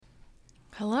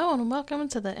Hello and welcome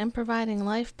to the Improviding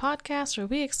Life podcast, where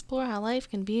we explore how life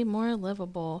can be more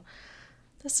livable.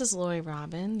 This is Lori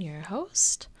Robin, your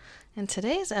host, and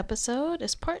today's episode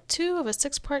is part 2 of a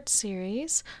 6-part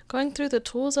series going through the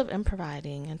tools of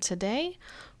improviding. And today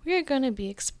we are going to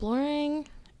be exploring,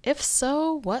 if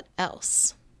so, what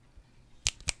else?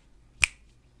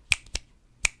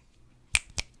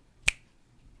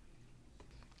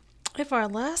 If our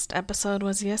last episode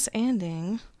was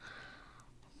yes-anding,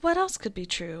 what else could be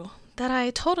true? That I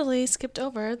totally skipped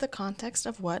over the context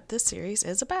of what this series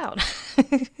is about.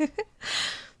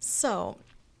 So,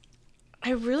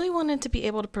 I really wanted to be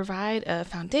able to provide a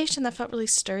foundation that felt really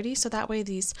sturdy, so that way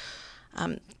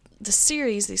the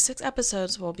series, these 6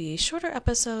 episodes, will be shorter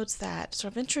episodes that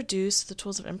sort of introduce the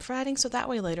tools of improviding, so that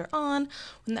way later on,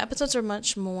 when the episodes are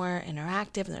much more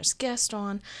interactive and there's guests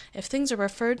on, if things are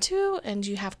referred to and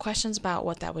you have questions about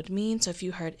what that would mean, so if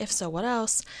you heard if so what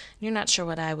else, and you're not sure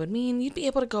what I would mean, you'd be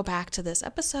able to go back to this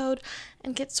episode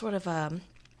and get sort of a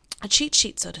cheat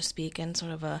sheet, so to speak, and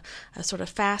sort of a sort of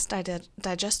fast,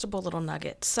 digestible little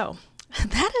nugget. So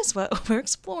that is what we're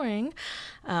exploring.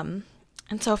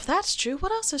 And so if that's true,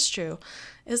 what else is true?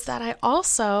 Is that I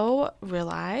also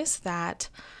realized that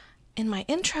in my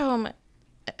intro,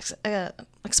 I'm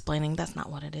explaining that's not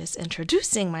what it is,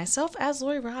 introducing myself as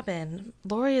Lori Robin.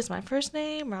 Lori is my first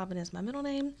name, Robin is my middle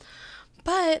name,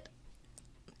 but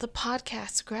the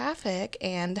podcast graphic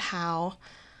and how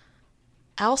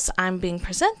else I'm being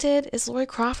presented is Lori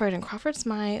Crawford, and Crawford's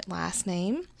my last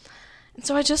name. And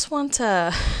so I just want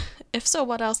to, if so,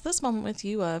 what else, this moment with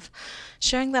you of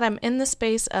sharing that I'm in the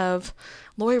space of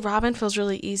Lori Robin feels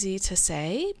really easy to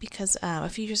say because a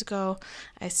few years ago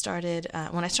when I started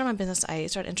my business, I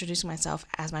started introducing myself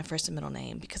as my first and middle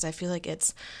name because I feel like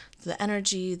it's the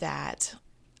energy that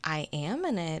I am,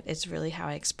 and it's really how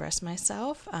I express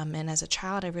myself. And as a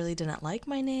child, I really didn't like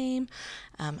my name.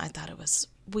 I thought it was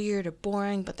weird or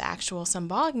boring, but the actual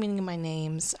symbolic meaning of my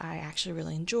names, I actually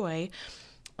really enjoy.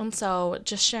 And so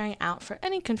just sharing out for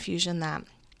any confusion that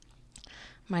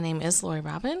my name is Lori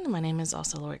Robin, my name is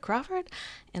also Lori Crawford,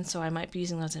 and so I might be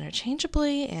using those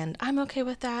interchangeably, and I'm okay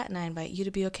with that, and I invite you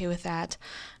to be okay with that.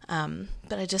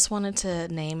 But I just wanted to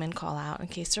name and call out in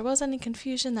case there was any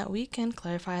confusion that we can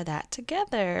clarify that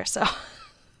together. So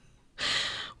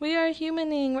we are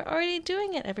humaning. We're already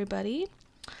doing it, everybody.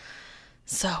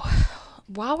 So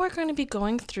while we're going to be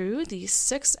going through these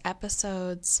 6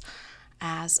 episodes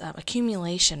as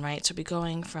accumulation, right? So we'll be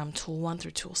going from tool 1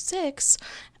 through tool 6.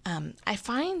 I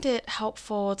find it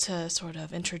helpful to sort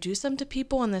of introduce them to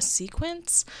people in this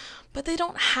sequence, but they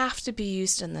don't have to be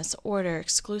used in this order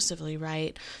exclusively,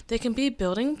 right? They can be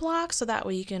building blocks so that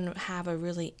way you can have a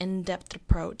really in-depth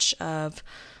approach of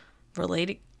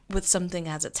relating with something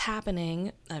as it's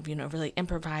happening, of, really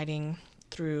improvising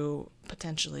through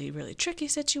potentially really tricky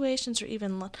situations or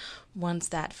even ones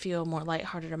that feel more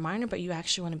lighthearted or minor, but you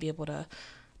actually want to be able to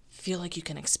feel like you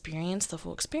can experience the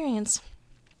full experience.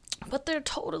 But they're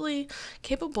totally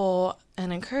capable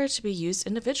and encouraged to be used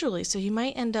individually. So you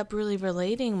might end up really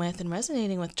relating with and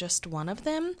resonating with just one of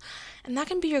them. And that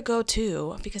can be your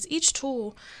go-to because each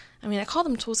tool, I call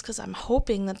them tools because I'm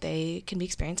hoping that they can be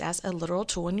experienced as a literal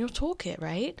tool in your toolkit,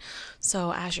 right?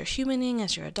 So as you're humaning,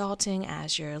 as you're adulting,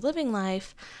 as you're living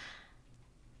life,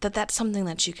 that's something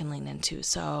that you can lean into.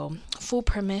 So full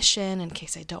permission, in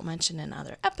case I don't mention in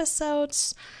other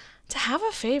episodes, to have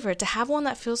a favorite, to have one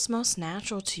that feels most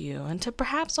natural to you, and to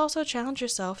perhaps also challenge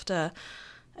yourself to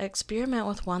experiment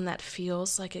with one that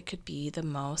feels like it could be the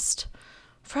most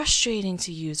frustrating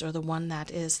to use or the one that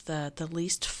is the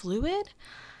least fluid,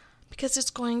 because it's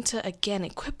going to, again,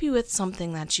 equip you with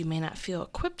something that you may not feel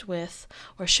equipped with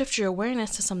or shift your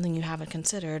awareness to something you haven't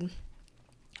considered.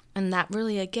 And that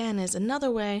really, again, is another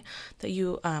way that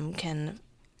you can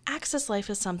access life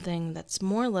as something that's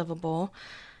more livable.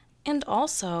 And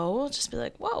also just be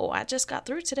like, whoa, I just got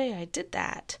through today. I did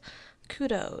that.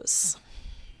 Kudos.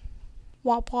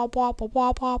 Wop, wop, wop, wop,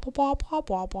 wop, wop, wop, wop,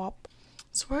 wop, wop.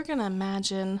 So we're going to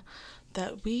imagine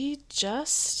that we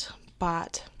just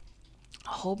bought a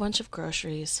whole bunch of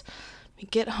groceries. We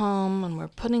get home and we're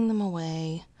putting them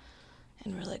away.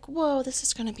 And we're like, whoa, this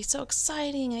is going to be so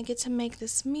exciting. I get to make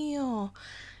this meal.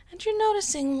 And you're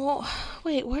noticing, well,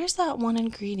 wait, where's that one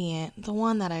ingredient? The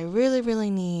one that I really, really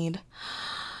need.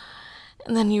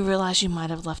 And then you realize you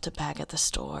might have left a bag at the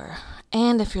store.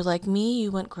 And if you're like me, you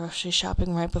went grocery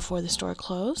shopping right before the store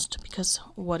closed, because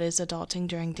what is adulting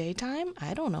during daytime?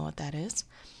 I don't know what that is.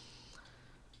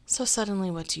 So suddenly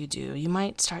what do? You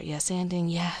might start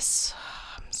yes-anding. Yes,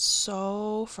 I'm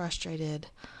so frustrated,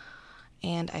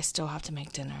 and I still have to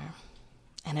make dinner.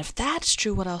 And if that's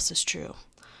true, what else is true?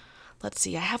 let's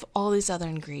see, I have all these other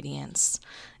ingredients.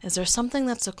 Is there something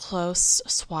that's a close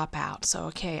swap out? So,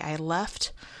 okay, I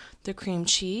left the cream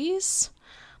cheese,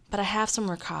 but I have some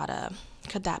ricotta.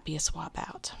 Could that be a swap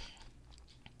out?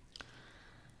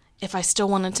 If I still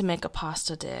wanted to make a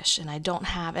pasta dish and I don't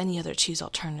have any other cheese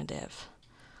alternative,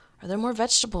 are there more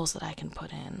vegetables that I can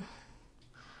put in?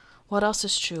 What else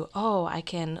is true? Oh, I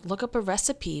can look up a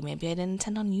recipe. Maybe I didn't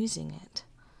intend on using it,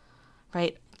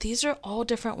 right? These are all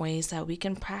different ways that we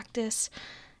can practice.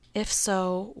 If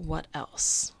so, what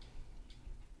else?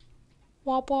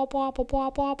 Wop, wop, wop, wop,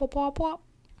 wop, wop, wop, wop.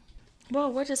 Whoa,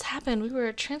 what just happened? We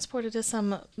were transported to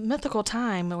some mythical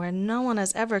time where no one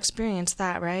has ever experienced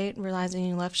that, right? Realizing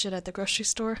you left shit at the grocery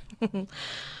store.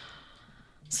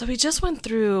 So we just went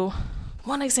through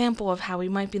one example of how we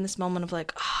might be in this moment of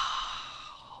like,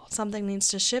 oh, something needs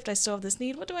to shift. I still have this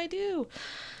need. What do I do?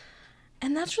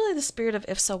 And that's really the spirit of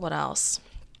if so, what else?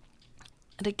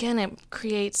 And again, it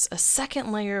creates a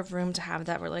second layer of room to have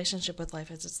that relationship with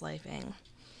life as it's lifing.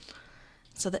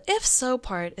 So the if so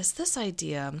part is this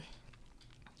idea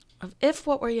of if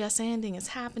what we're yes-anding is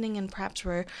happening and perhaps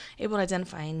we're able to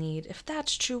identify a need. If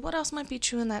that's true, what else might be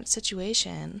true in that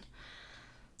situation?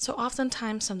 So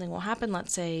oftentimes something will happen.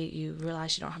 Let's say you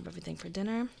realize you don't have everything for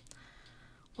dinner.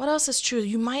 What else is true?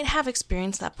 You might have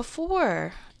experienced that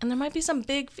before, and there might be some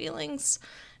big feelings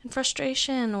and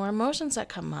frustration or emotions that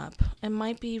come up. It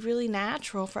might be really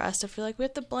natural for us to feel like we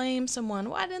have to blame someone.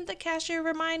 Why didn't the cashier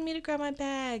remind me to grab my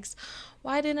bags?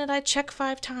 Why didn't I check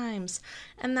 5 times?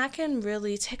 And that can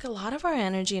really take a lot of our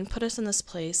energy and put us in this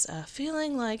place of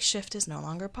feeling like shift is no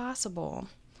longer possible.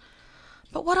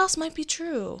 But what else might be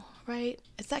true, right?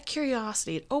 It's that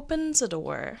curiosity. It opens a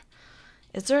door.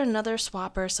 Is there another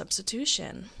swap or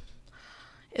substitution?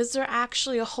 Is there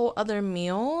actually a whole other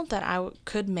meal that I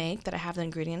could make that I have the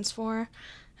ingredients for?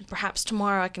 And perhaps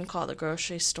tomorrow I can call the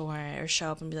grocery store or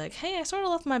show up and be like, hey, I sort of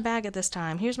left my bag at this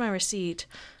time. Here's my receipt.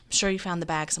 I'm sure you found the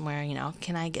bag somewhere,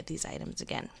 Can I get these items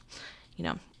again?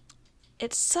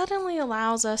 It suddenly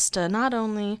allows us to not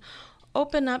only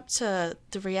open up to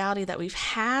the reality that we've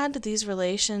had these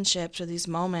relationships or these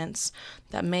moments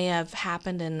that may have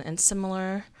happened in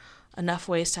similar enough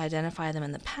ways to identify them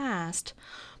in the past,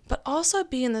 but also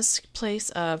be in this place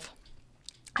of,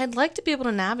 I'd like to be able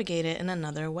to navigate it in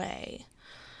another way.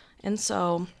 And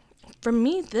so for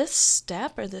me, this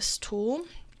step or this tool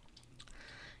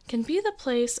can be the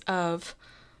place of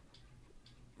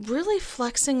really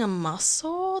flexing a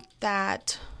muscle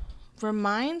that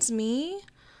reminds me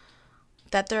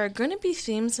that there are going to be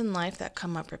themes in life that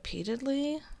come up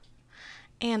repeatedly.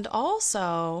 And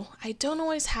also, I don't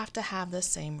always have to have the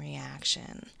same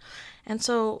reaction. And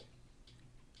so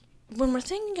when we're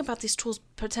thinking about these tools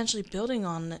potentially building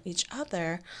on each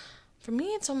other, for me,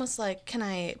 it's almost like, can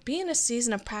I be in a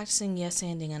season of practicing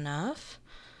yes-anding enough?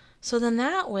 So then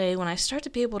that way, when I start to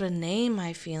be able to name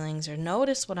my feelings or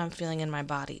notice what I'm feeling in my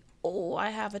body, oh, I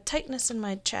have a tightness in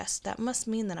my chest, that must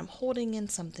mean that I'm holding in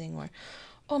something, or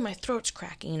oh, my throat's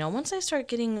cracking. Once I start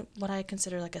getting what I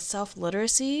consider like a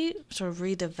self-literacy sort of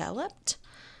redeveloped,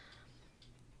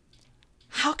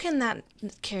 how can that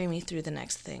carry me through the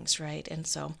next things, right? And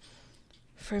so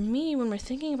for me, when we're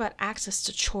thinking about access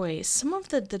to choice, some of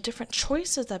the different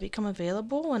choices that become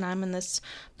available when I'm in this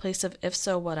place of if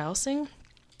so, what elsing,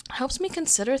 helps me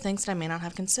consider things that I may not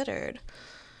have considered.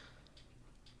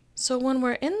 So when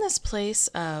we're in this place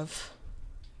of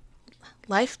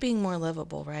life being more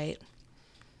livable, right?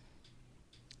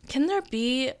 Can there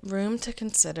be room to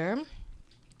consider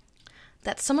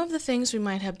that some of the things we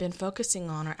might have been focusing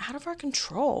on are out of our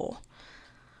control?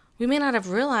 We may not have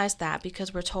realized that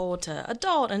because we're told to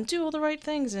adult and do all the right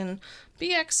things and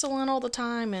be excellent all the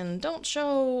time and don't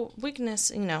show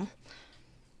weakness,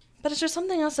 But is there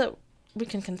something else that we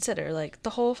can consider? Like,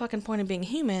 the whole fucking point of being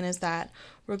human is that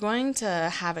we're going to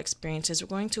have experiences, we're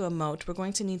going to emote, we're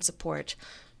going to need support.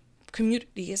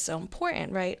 Community is so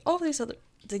important, right? All of these other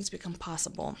things become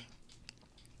possible.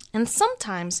 And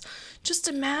sometimes just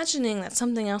imagining that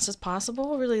something else is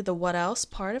possible, really the what else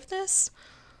part of this,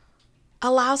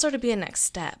 allows there to be a next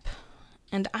step.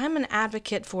 And I'm an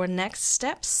advocate for next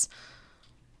steps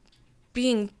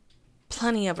being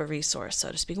plenty of a resource,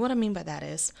 so to speak. What I mean by that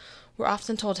is we're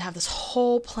often told to have this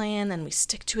whole plan and we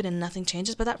stick to it and nothing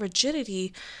changes, but that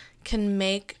rigidity can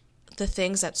make the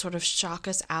things that sort of shock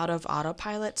us out of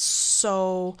autopilot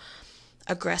so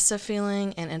aggressive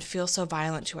feeling and feel so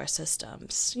violent to our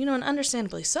systems. And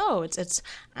understandably so. It's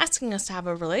asking us to have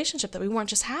a relationship that we weren't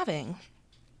just having.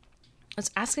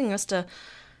 It's asking us to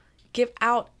give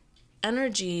out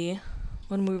energy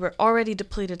when we were already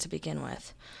depleted to begin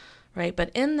with, right?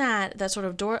 But in that sort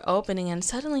of door opening and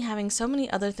suddenly having so many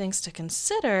other things to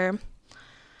consider,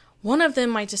 one of them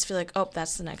might just feel like, oh,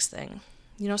 that's the next thing.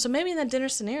 So maybe in that dinner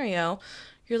scenario,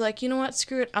 you're like, you know what,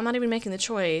 screw it, I'm not even making the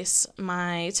choice.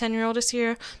 My 10-year-old is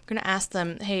here. I'm going to ask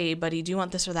them, hey, buddy, do you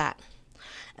want this or that?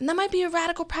 And that might be a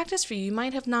radical practice for you. You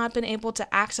might have not been able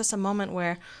to access a moment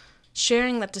where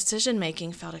sharing that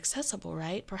decision-making felt accessible,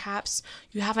 right? Perhaps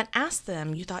you haven't asked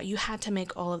them. You thought you had to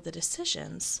make all of the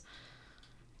decisions.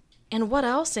 And what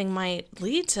elsing might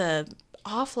lead to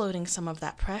offloading some of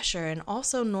that pressure and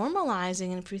also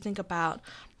normalizing, and if you think about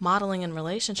modeling in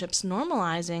relationships,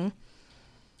 normalizing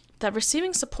that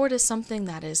receiving support is something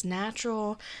that is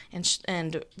natural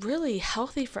and really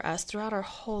healthy for us throughout our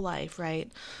whole life,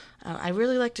 right? I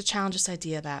really like to challenge this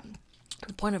idea that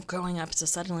the point of growing up is to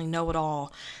suddenly know it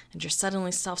all and you're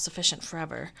suddenly self-sufficient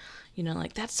forever.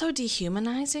 That's so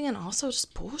dehumanizing and also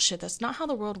just bullshit. That's not how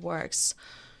the world works.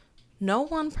 No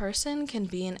one person can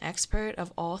be an expert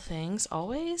of all things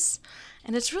always,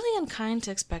 and it's really unkind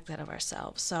to expect that of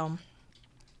ourselves. So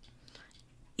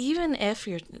even if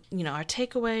our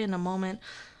takeaway in a moment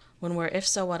when we're if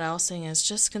so what elseing is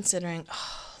just considering,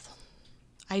 oh,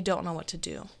 I don't know what to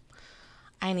do.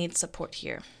 I need support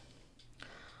here.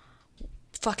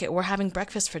 Fuck it, we're having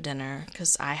breakfast for dinner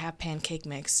because I have pancake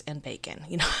mix and bacon,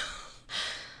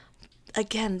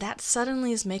 Again, that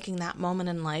suddenly is making that moment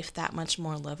in life that much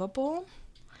more livable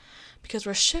because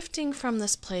we're shifting from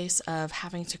this place of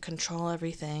having to control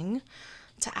everything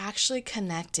to actually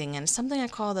connecting. And it's something I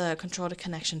call the control to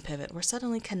connection pivot. We're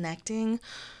suddenly connecting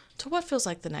to what feels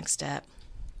like the next step,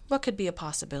 what could be a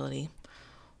possibility,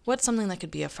 what's something that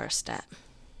could be a first step.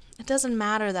 It doesn't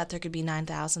matter that there could be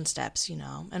 9,000 steps,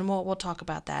 and we'll talk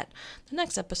about that the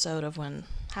next episode of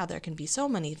how there can be so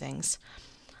many things.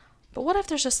 But what if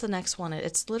there's just the next one?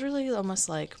 It's literally almost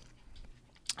like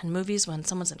in movies when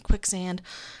someone's in quicksand,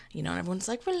 and everyone's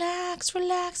like, relax,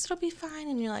 it'll be fine.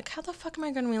 And you're like, how the fuck am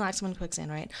I going to relax when in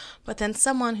quicksand, right? But then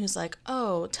someone who's like,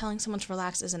 oh, telling someone to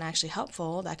relax isn't actually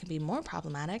helpful. That could be more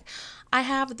problematic. I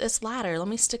have this ladder. Let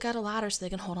me stick out a ladder so they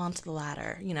can hold on to the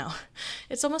ladder.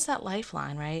 It's almost that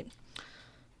lifeline, right?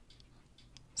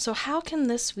 So how can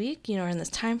this week, in this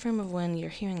time frame of when you're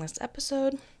hearing this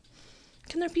episode,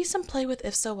 can there be some play with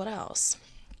if so, what else?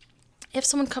 If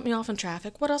someone cut me off in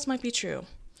traffic, what else might be true?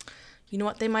 You know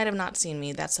what? They might have not seen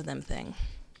me. That's a them thing.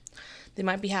 They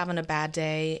might be having a bad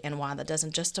day, and while that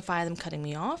doesn't justify them cutting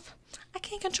me off, I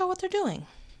can't control what they're doing.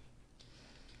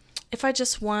 If I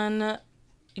just won,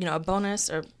 a bonus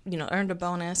or, earned a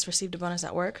bonus, received a bonus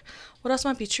at work, what else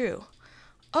might be true?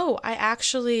 Oh, I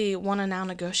actually want to now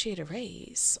negotiate a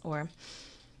raise. Or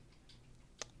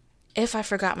if I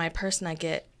forgot my purse and I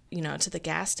get to the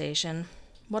gas station,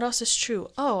 what else is true?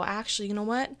 Oh, actually, you know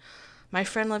what? My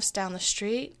friend lives down the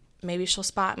street. Maybe she'll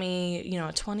spot me,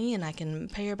 at 20 and I can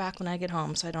pay her back when I get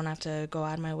home so I don't have to go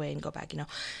out of my way and go back,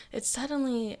 It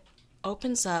suddenly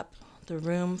opens up the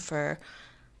room for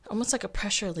almost like a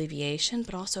pressure alleviation,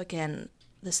 but also, again,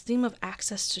 this theme of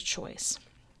access to choice.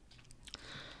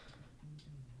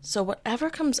 So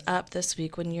whatever comes up this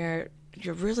week when you're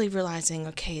really realizing,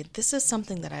 okay, this is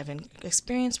something that I've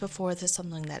experienced before. This is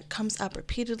something that comes up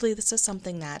repeatedly. This is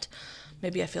something that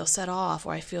maybe I feel set off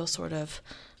or I feel sort of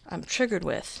triggered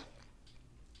with.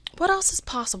 What else is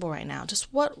possible right now?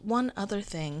 Just what one other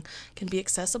thing can be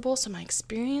accessible so my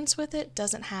experience with it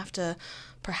doesn't have to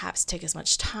perhaps take as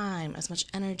much time, as much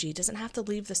energy, doesn't have to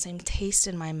leave the same taste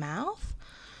in my mouth.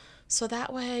 So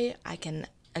that way I can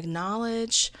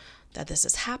acknowledge that this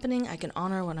is happening, I can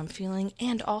honor what I'm feeling,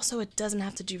 and also it doesn't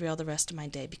have to derail the rest of my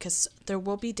day because there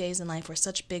will be days in life where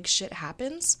such big shit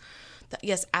happens that,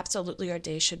 yes, absolutely our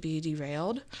day should be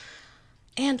derailed.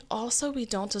 And also we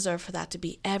don't deserve for that to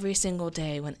be every single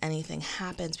day when anything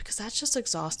happens because that's just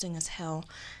exhausting as hell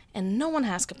and no one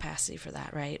has capacity for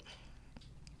that, right?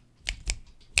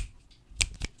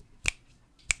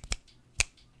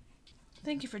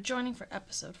 Thank you for joining for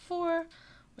episode 4.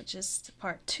 Which is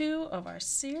part 2 of our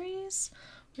series.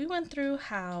 We went through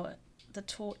how the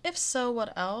tool, if so,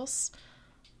 what else,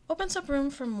 opens up room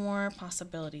for more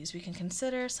possibilities. We can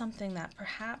consider something that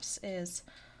perhaps is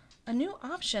a new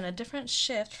option, a different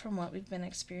shift from what we've been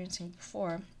experiencing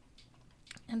before.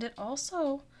 And it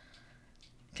also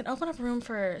can open up room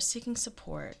for seeking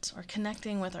support or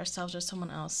connecting with ourselves or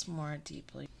someone else more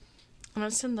deeply. And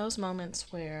it's in those moments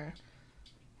where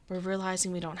we're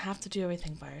realizing we don't have to do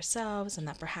everything by ourselves and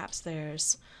that perhaps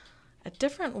there's a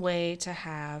different way to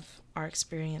have our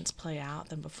experience play out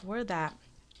than before, that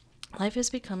life is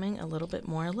becoming a little bit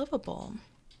more livable.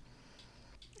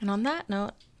 And on that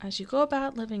note, as you go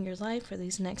about living your life for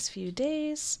these next few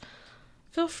days,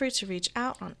 feel free to reach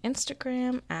out on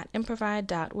Instagram at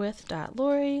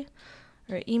improvide.with.lori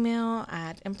or email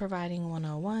at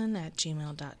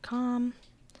improviding101@gmail.com.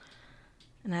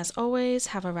 And as always,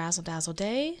 have a razzle dazzle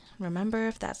day. Remember,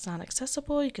 if that's not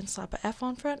accessible, you can slap a F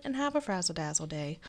on front and have a frazzle dazzle day.